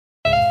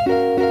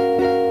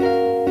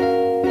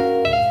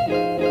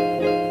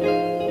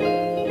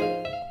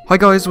Hi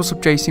guys, what's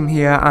up, Jason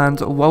here, and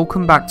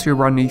welcome back to a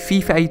brand new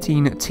FIFA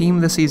 18 Team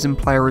of the Season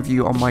player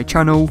review on my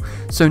channel.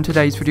 So in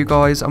today's video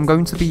guys, I'm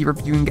going to be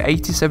reviewing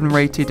 87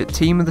 rated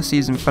Team of the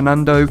Season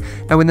Fernando.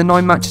 Now in the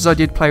 9 matches I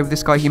did play with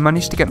this guy, he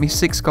managed to get me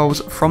 6 goals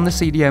from the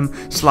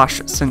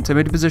CDM/centre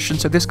mid position.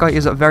 So this guy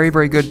is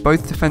very good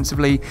both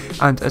defensively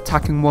and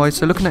attacking wise.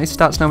 So looking at his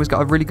stats now, he's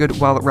got a really good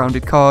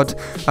well-rounded card,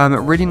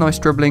 really nice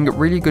dribbling,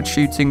 really good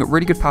shooting,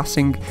 really good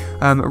passing,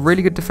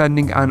 really good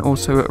defending, and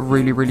also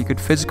really good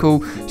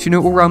physical. So you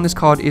know, all around this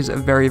card is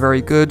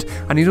very good,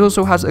 and he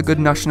also has a good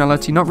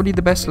nationality. Not really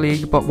the best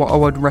league, but what I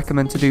would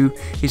recommend to do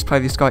is play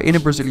this guy in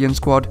a Brazilian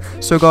squad.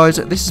 So guys,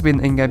 this has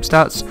been in-game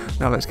stats.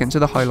 Now let's get into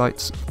the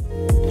highlights.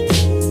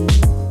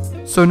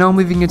 So now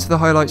moving into the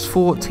highlights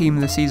for Team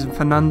of the Season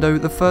Fernando.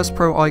 The first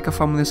pro I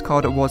found with this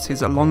card was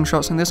his long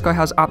shots, and this guy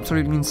has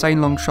absolutely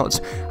insane long shots,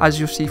 as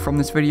you'll see from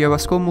this video. I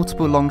scored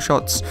multiple long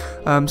shots.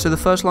 So the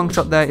first long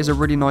shot there is a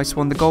really nice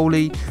one. The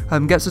goalie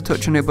gets a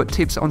touch on it but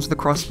tips it onto the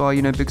crossbar,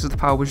 you know, because the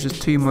power was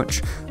just too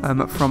much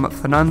from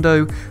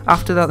Fernando.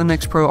 After that, the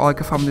next pro I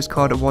found with this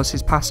card was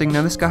his passing.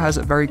 Now this guy has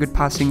very good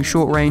passing,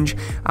 short range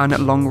and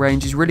long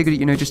range. He's really good at,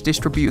 you know, just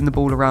distributing the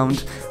ball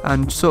around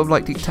and sort of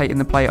like dictating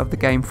the play of the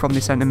game from the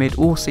centre mid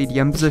or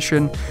CDM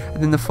position.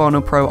 And then the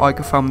final pro I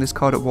found with this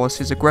card was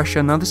his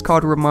aggression. Now this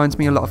card reminds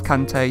me a lot of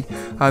Kante.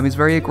 He's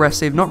very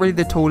aggressive, not really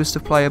the tallest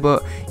of player,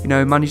 but you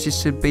know,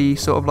 manages to be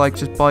sort of like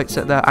just bites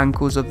at their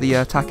ankles of the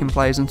attacking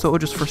players and sort of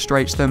just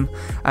frustrates them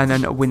and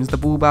then wins the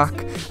ball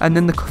back. And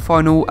then the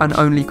final and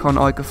only con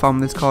I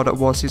found with this card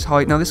was his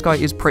height. Now this guy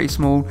is pretty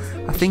small.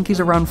 I think he's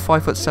around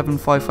 5'7",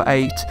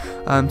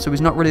 5'8", so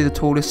he's not really the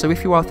tallest. So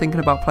if you are thinking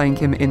about playing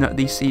him in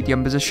the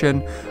CDM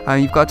position,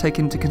 you've got to take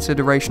into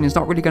consideration he's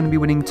not really going to be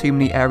winning too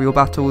many aerial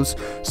battles.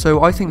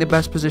 So I think the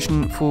best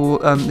position for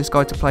this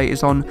guy to play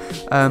is on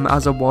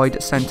as a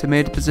wide centre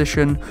mid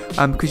position,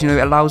 because you know,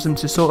 it allows him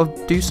to sort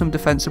of do some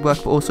defensive work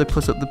but also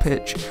push up the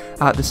pitch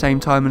at the same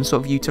time and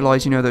sort of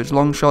utilise, you know, those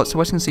long shots.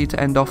 So as you can see, to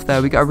end off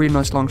there, we get a really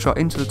nice long shot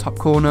into the top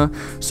corner.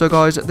 So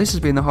guys, this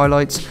has been the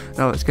highlights.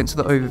 Now let's get into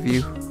the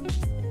overview.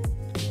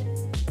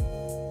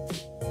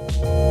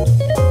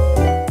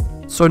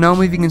 So now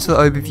moving into the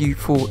overview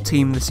for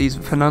Team of the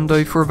Season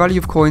Fernando. For a value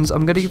of coins,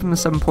 I'm going to give him a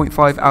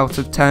 7.5 out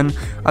of 10.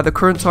 At the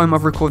current time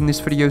of recording this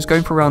video, is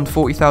going for around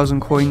 40,000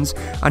 coins,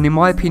 and in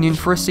my opinion,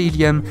 for a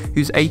CDM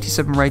who's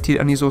 87 rated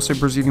and he's also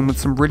Brazilian with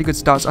some really good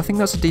stats, I think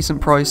that's a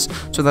decent price,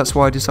 so that's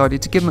why I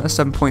decided to give him a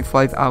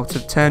 7.5 out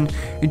of 10.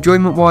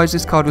 Enjoyment wise,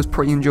 this card was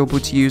pretty enjoyable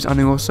to use,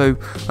 and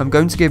I'm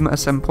going to give him a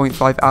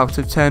 7.5 out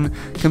of 10.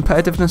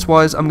 Competitiveness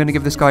wise, I'm going to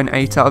give this guy an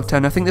 8 out of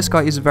 10. I think this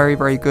guy is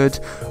very good,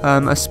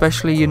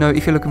 especially, you know,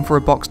 if you're looking for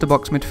a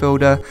box-to-box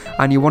midfielder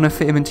and you want to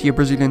fit him into your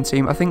Brazilian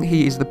team. I think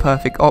he is the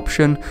perfect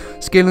option.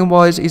 Skilling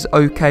wise is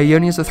okay. He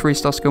only has the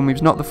 3-star skill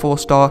moves, not the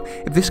 4-star.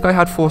 If this guy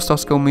had 4-star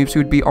skill moves, he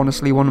would be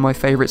honestly one of my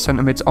favourite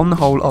centre mids on the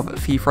whole of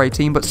FIFA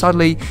 18, but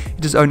sadly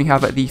he does only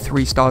have the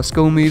 3-star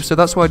skill moves, so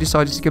that's why I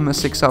decided to give him a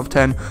 6 out of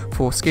 10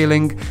 for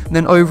skilling. And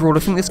then overall, I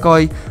think this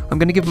guy, I'm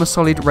going to give him a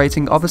solid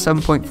rating of a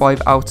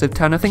 7.5 out of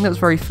 10. I think that's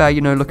very fair,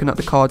 you know, looking at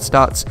the card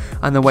stats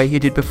and the way he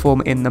did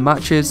perform in the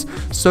matches.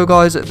 So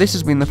guys, this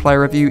has been the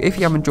player review. If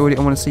you have enjoyed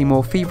it and want to see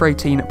more FIFA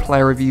 18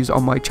 player reviews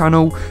on my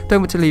channel,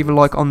 don't forget to leave a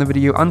like on the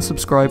video and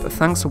subscribe.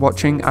 Thanks for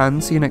watching,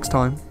 and see you next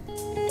time.